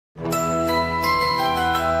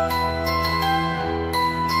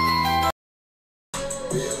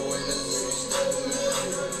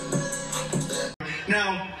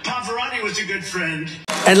was a good friend.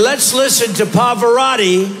 And let's listen to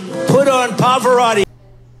Pavarotti. Put on Pavarotti.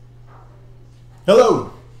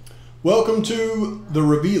 Hello, welcome to The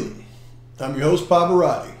Revealing. I'm your host,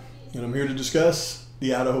 Pavarotti, and I'm here to discuss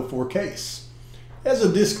the Idaho 4 case. As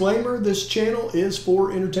a disclaimer, this channel is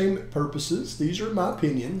for entertainment purposes. These are my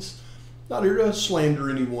opinions, not here to slander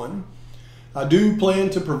anyone. I do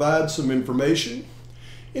plan to provide some information.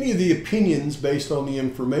 Any of the opinions based on the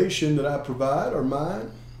information that I provide are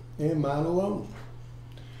mine and mine alone.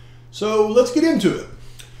 So let's get into it.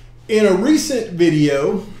 In a recent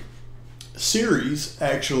video series,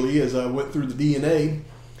 actually, as I went through the DNA,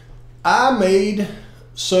 I made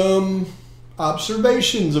some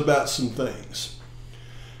observations about some things.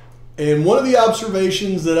 And one of the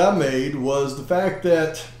observations that I made was the fact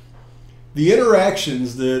that the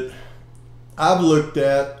interactions that I've looked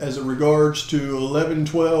at as it regards to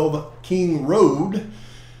 1112 King Road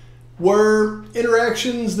were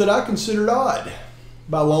interactions that I considered odd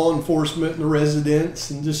by law enforcement and the residents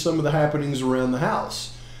and just some of the happenings around the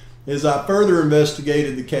house. As I further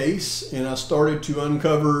investigated the case and I started to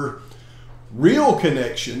uncover real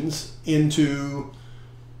connections into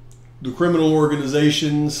the criminal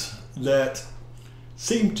organizations that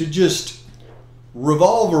seem to just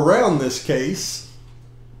revolve around this case,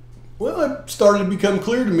 well, it started to become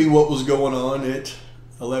clear to me what was going on at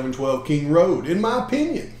 1112 King Road. In my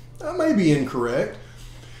opinion, I may be incorrect,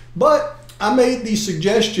 but I made the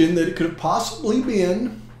suggestion that it could have possibly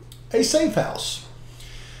been a safe house.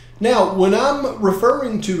 Now, when I'm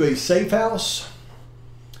referring to a safe house,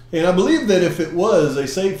 and I believe that if it was a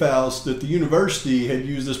safe house, that the university had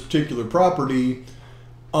used this particular property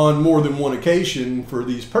on more than one occasion for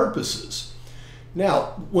these purposes.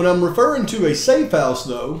 Now, when I'm referring to a safe house,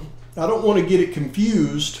 though, I don't want to get it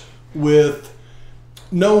confused with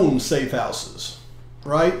known safe houses,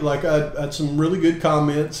 right? Like I had some really good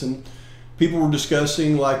comments and people were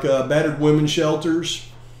discussing like battered women's shelters.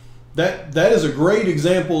 That is a great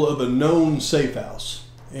example of a known safe house,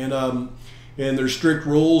 and there's strict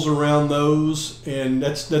rules around those, and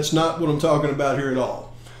that's not what I'm talking about here at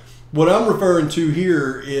all. What I'm referring to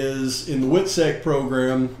here is in the WITSEC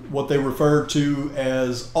program what they refer to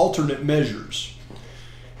as alternate measures.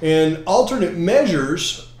 And alternate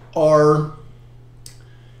measures are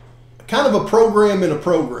kind of a program in a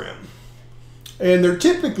program. And they're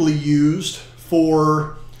typically used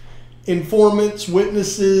for informants,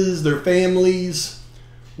 witnesses, their families,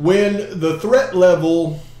 when the threat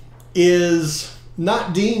level is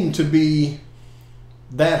not deemed to be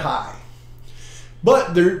that high.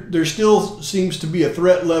 But there still seems to be a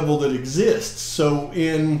threat level that exists. So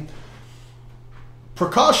in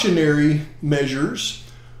precautionary measures,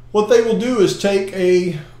 what they will do is take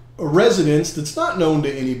a residence that's not known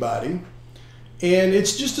to anybody, and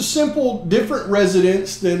it's just a simple different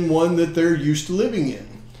residence than one that they're used to living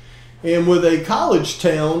in. And with a college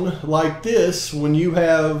town like this, when you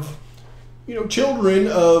have, children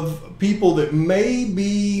of people that may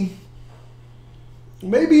be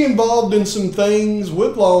involved in some things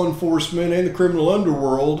with law enforcement and the criminal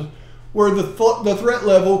underworld, where the threat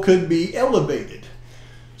level could be elevated.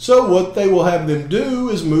 So what they will have them do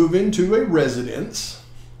is move into a residence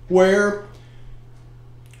where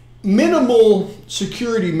minimal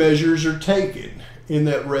security measures are taken in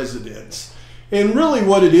that residence. And really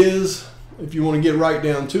what it is, if you want to get right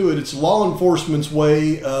down to it, it's law enforcement's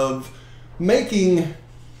way of making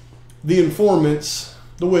the informants,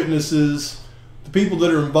 the witnesses, the people that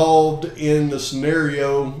are involved in the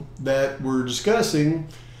scenario that we're discussing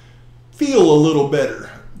feel a little better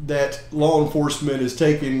that law enforcement is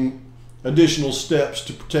taking additional steps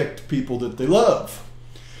to protect the people that they love.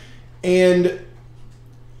 And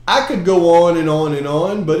I could go on and on and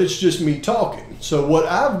on, but it's just me talking. So what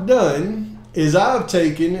I've done is I've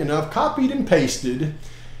taken and I've copied and pasted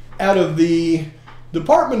out of the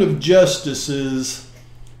Department of Justice's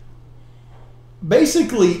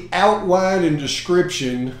basically outline and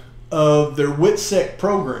description of their WITSEC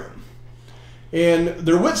program. And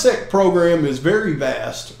their WITSEC program is very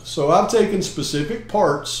vast, so I've taken specific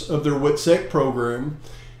parts of their WITSEC program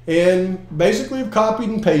and basically have copied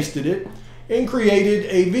and pasted it and created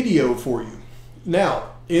a video for you.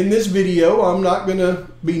 Now, in this video, I'm not going to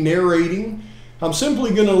be narrating. I'm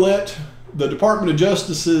simply going to let the Department of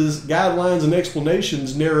Justice's guidelines and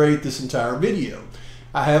explanations narrate this entire video.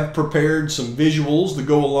 I have prepared some visuals to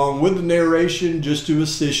go along with the narration just to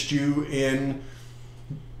assist you in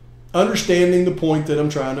understanding the point that I'm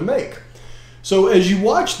trying to make. So as you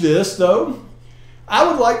watch this, though, I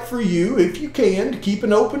would like for you, if you can, to keep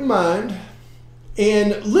an open mind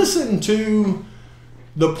and listen to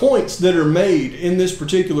the points that are made in this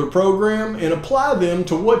particular program and apply them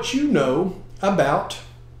to what you know about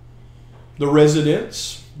the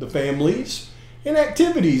residents, the families, and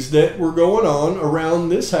activities that were going on around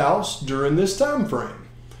this house during this time frame.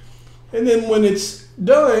 And then when it's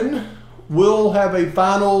done, we'll have a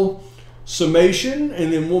final summation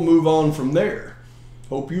and then we'll move on from there.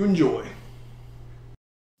 Hope you enjoy.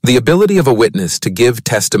 The ability of a witness to give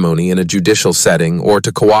testimony in a judicial setting or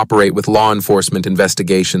to cooperate with law enforcement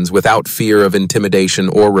investigations without fear of intimidation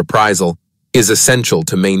or reprisal is essential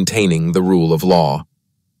to maintaining the rule of law.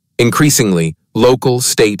 Increasingly, local,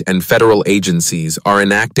 state, and federal agencies are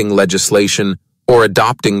enacting legislation or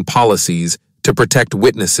adopting policies to protect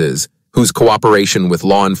witnesses whose cooperation with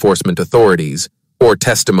law enforcement authorities or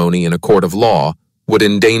testimony in a court of law would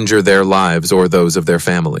endanger their lives or those of their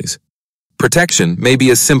families. Protection may be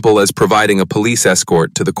as simple as providing a police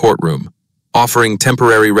escort to the courtroom, offering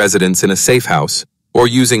temporary residence in a safe house, or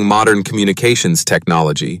using modern communications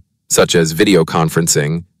technology, such as video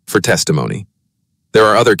conferencing, for testimony. There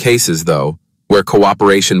are other cases, though, where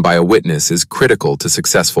cooperation by a witness is critical to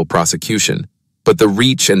successful prosecution, but the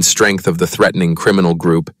reach and strength of the threatening criminal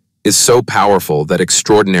group is so powerful that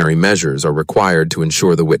extraordinary measures are required to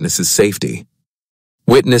ensure the witness's safety.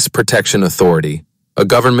 Witness Protection Authority, a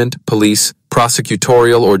government, police,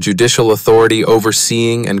 prosecutorial, or judicial authority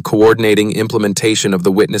overseeing and coordinating implementation of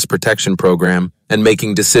the Witness Protection Program and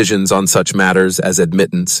making decisions on such matters as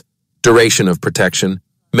admittance, duration of protection,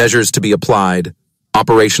 measures to be applied,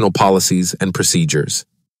 operational policies, and procedures.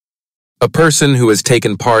 A person who has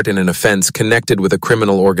taken part in an offense connected with a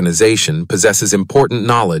criminal organization possesses important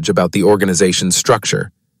knowledge about the organization's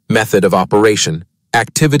structure, method of operation,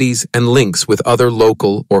 activities, and links with other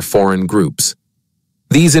local or foreign groups.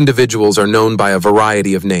 These individuals are known by a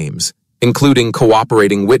variety of names, including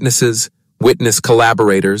cooperating witnesses, witness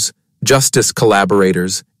collaborators, justice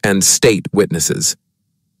collaborators, and state witnesses.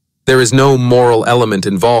 There is no moral element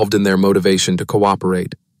involved in their motivation to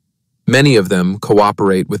cooperate. Many of them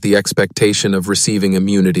cooperate with the expectation of receiving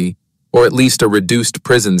immunity, or at least a reduced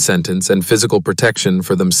prison sentence and physical protection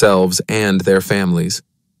for themselves and their families.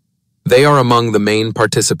 They are among the main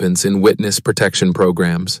participants in witness protection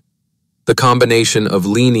programs. The combination of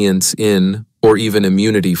lenience in, or even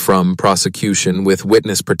immunity from, prosecution with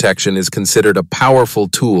witness protection is considered a powerful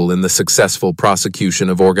tool in the successful prosecution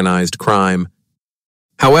of organized crime.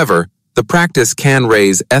 However, the practice can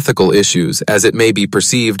raise ethical issues as it may be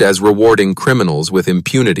perceived as rewarding criminals with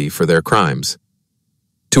impunity for their crimes.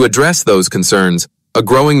 To address those concerns, a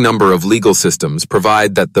growing number of legal systems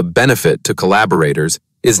provide that the benefit to collaborators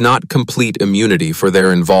is not complete immunity for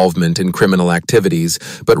their involvement in criminal activities,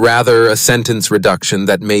 but rather a sentence reduction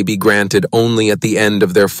that may be granted only at the end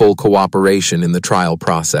of their full cooperation in the trial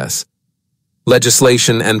process.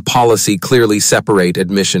 Legislation and policy clearly separate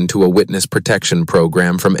admission to a witness protection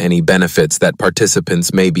program from any benefits that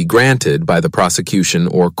participants may be granted by the prosecution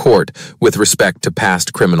or court with respect to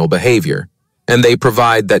past criminal behavior, and they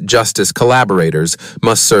provide that justice collaborators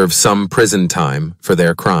must serve some prison time for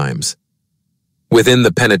their crimes. Within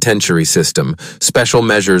the penitentiary system, special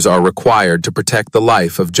measures are required to protect the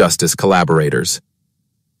life of justice collaborators.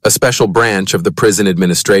 A special branch of the prison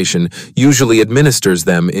administration usually administers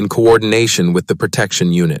them in coordination with the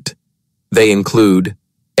protection unit. They include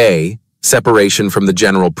A. Separation from the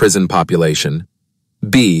general prison population.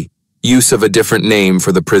 B. Use of a different name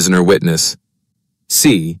for the prisoner witness.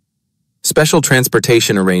 C. Special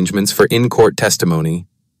transportation arrangements for in-court testimony.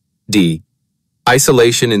 D.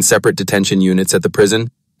 Isolation in separate detention units at the prison,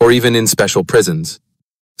 or even in special prisons.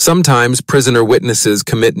 Sometimes prisoner witnesses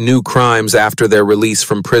commit new crimes after their release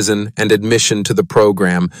from prison and admission to the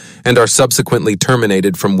program and are subsequently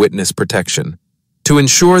terminated from witness protection. To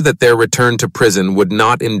ensure that their return to prison would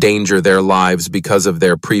not endanger their lives because of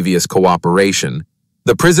their previous cooperation,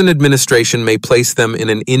 the prison administration may place them in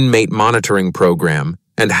an inmate monitoring program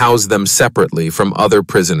and house them separately from other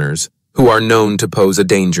prisoners who are known to pose a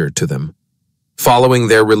danger to them. Following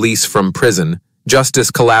their release from prison, justice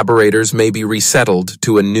collaborators may be resettled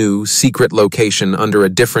to a new, secret location under a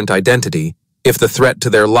different identity if the threat to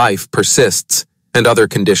their life persists and other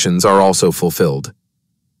conditions are also fulfilled.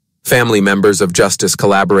 Family members of justice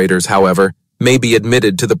collaborators, however, may be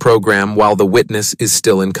admitted to the program while the witness is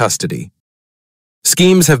still in custody.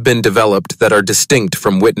 Schemes have been developed that are distinct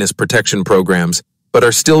from witness protection programs, but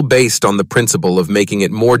are still based on the principle of making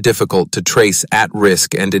it more difficult to trace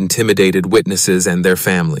at-risk and intimidated witnesses and their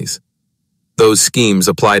families. Those schemes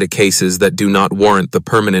apply to cases that do not warrant the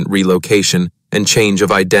permanent relocation and change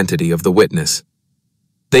of identity of the witness.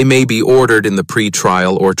 They may be ordered in the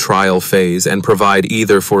pre-trial or trial phase and provide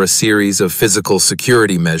either for a series of physical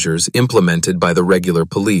security measures implemented by the regular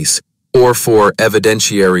police or for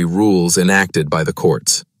evidentiary rules enacted by the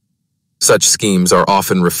courts. Such schemes are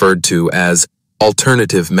often referred to as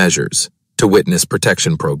alternative measures to witness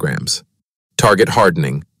protection programs. Target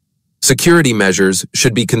hardening. Security measures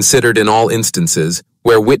should be considered in all instances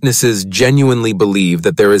where witnesses genuinely believe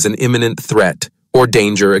that there is an imminent threat or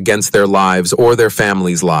danger against their lives or their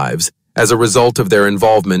families' lives as a result of their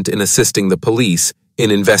involvement in assisting the police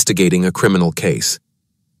in investigating a criminal case.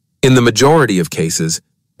 In the majority of cases,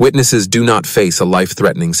 witnesses do not face a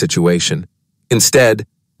life-threatening situation. Instead,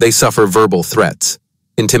 they suffer verbal threats,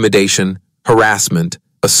 intimidation, harassment,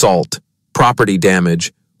 assault, property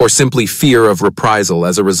damage, or simply fear of reprisal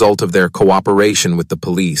as a result of their cooperation with the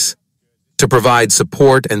police. To provide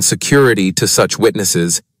support and security to such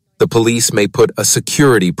witnesses, the police may put a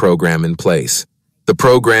security program in place. The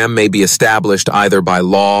program may be established either by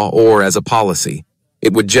law or as a policy.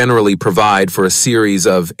 It would generally provide for a series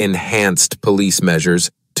of enhanced police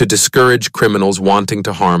measures to discourage criminals wanting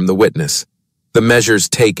to harm the witness. The measures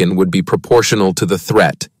taken would be proportional to the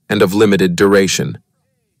threat and of limited duration.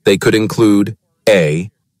 They could include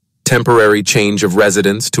A. Temporary change of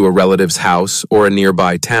residence to a relative's house or a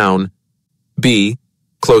nearby town. B.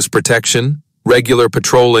 Close protection, regular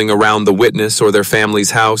patrolling around the witness or their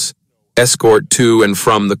family's house, escort to and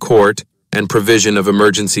from the court, and provision of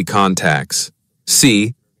emergency contacts.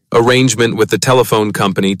 C. Arrangement with the telephone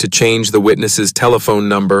company to change the witness's telephone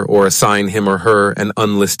number or assign him or her an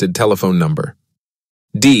unlisted telephone number.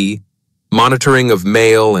 D. Monitoring of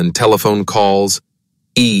mail and telephone calls.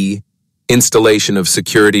 E. Installation of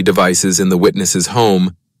security devices in the witness's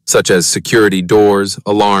home, such as security doors,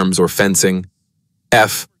 alarms, or fencing.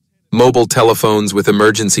 F. Mobile telephones with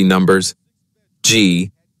emergency numbers.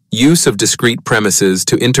 G. Use of discrete premises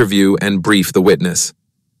to interview and brief the witness.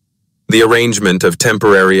 The arrangement of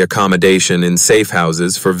temporary accommodation in safe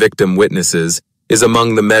houses for victim witnesses is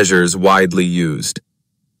among the measures widely used.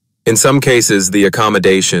 In some cases, the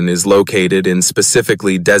accommodation is located in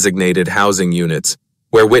specifically designated housing units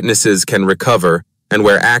where witnesses can recover and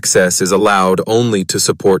where access is allowed only to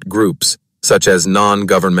support groups, such as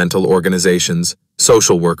non-governmental organizations,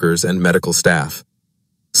 social workers, and medical staff.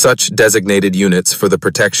 Such designated units for the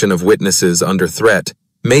protection of witnesses under threat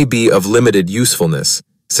may be of limited usefulness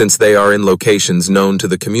since they are in locations known to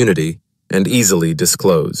the community and easily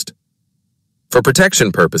disclosed. For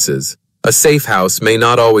protection purposes, a safe house may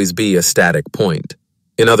not always be a static point,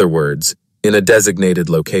 in other words, in a designated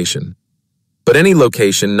location, but any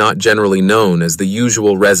location not generally known as the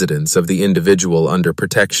usual residence of the individual under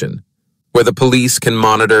protection, where the police can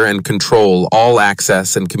monitor and control all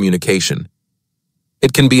access and communication.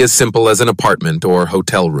 It can be as simple as an apartment or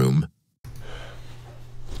hotel room.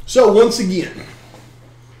 So once again,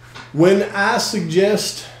 when I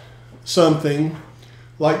suggest something,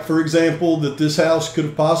 like for example, that this house could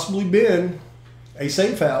have possibly been a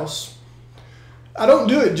safe house, I don't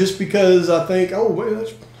do it just because I think, oh,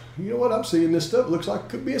 wait, you know what, I'm seeing this stuff, looks like it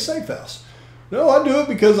could be a safe house. No, I do it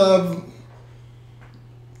because I'm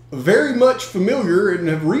very much familiar and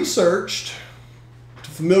have researched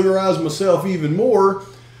to familiarize myself even more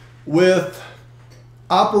with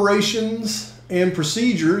operations and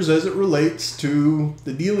procedures as it relates to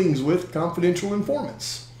the dealings with confidential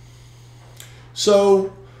informants.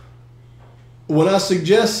 So when I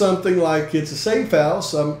suggest something like it's a safe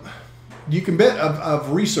house, you can bet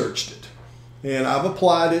I've researched it and I've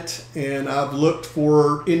applied it and I've looked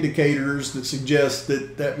for indicators that suggest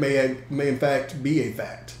that that may in fact be a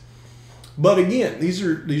fact. But again, these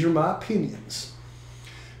are my opinions.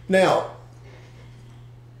 Now,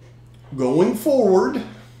 going forward,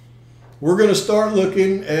 we're going to start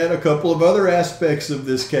looking at a couple of other aspects of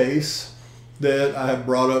this case that I have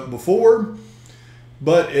brought up before.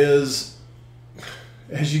 But as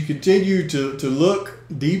you continue to look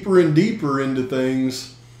deeper and deeper into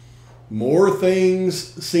things, more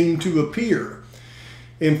things seem to appear.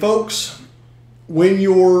 And folks, when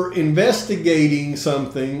you're investigating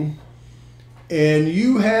something and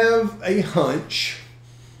you have a hunch,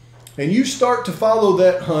 and you start to follow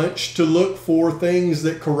that hunch to look for things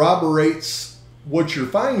that corroborates what your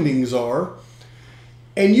findings are,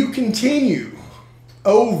 and you continue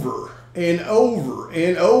over and over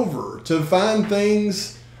and over to find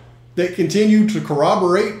things that continue to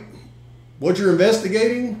corroborate what you're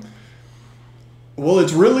investigating, well,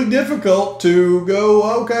 it's really difficult to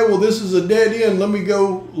go, okay, well, this is a dead end. Let me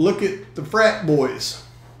go look at the frat boys.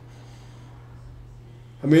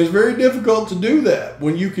 I mean, it's very difficult to do that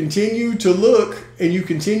when you continue to look and you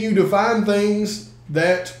continue to find things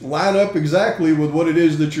that line up exactly with what it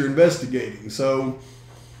is that you're investigating. So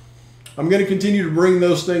I'm going to continue to bring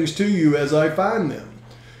those things to you as I find them.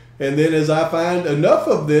 And then as I find enough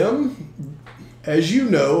of them, as you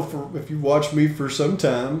know, if you've watched me for some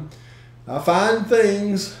time, I find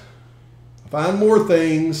things, I find more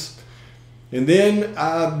things, and then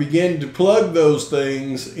I begin to plug those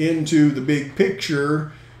things into the big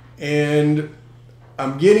picture, and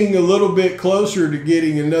I'm getting a little bit closer to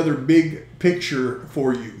getting another big picture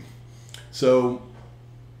for you. So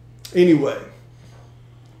anyway,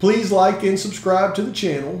 please like and subscribe to the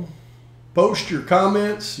channel. Post your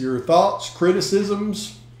comments, your thoughts,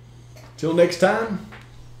 criticisms. Till next time,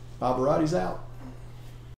 Pavarotti's out.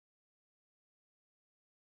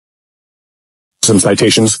 Some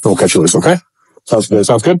citations, we'll catch you loose, okay? Sounds good.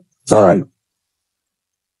 Sounds good? All right.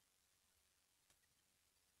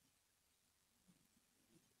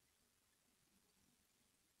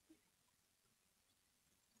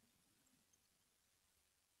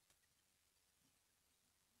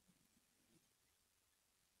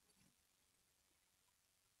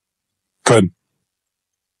 Good.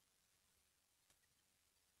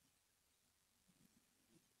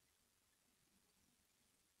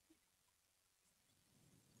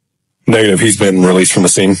 Negative. He's been released from the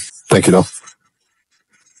scene. Thank you, though.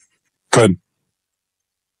 Good.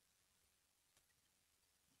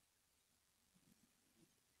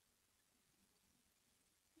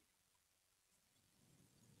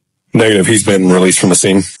 Negative. He's been released from the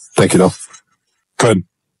scene. Thank you, though. Good.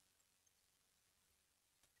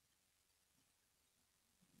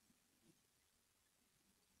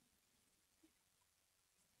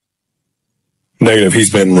 Negative. He's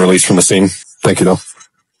been released from the scene. Thank you, though.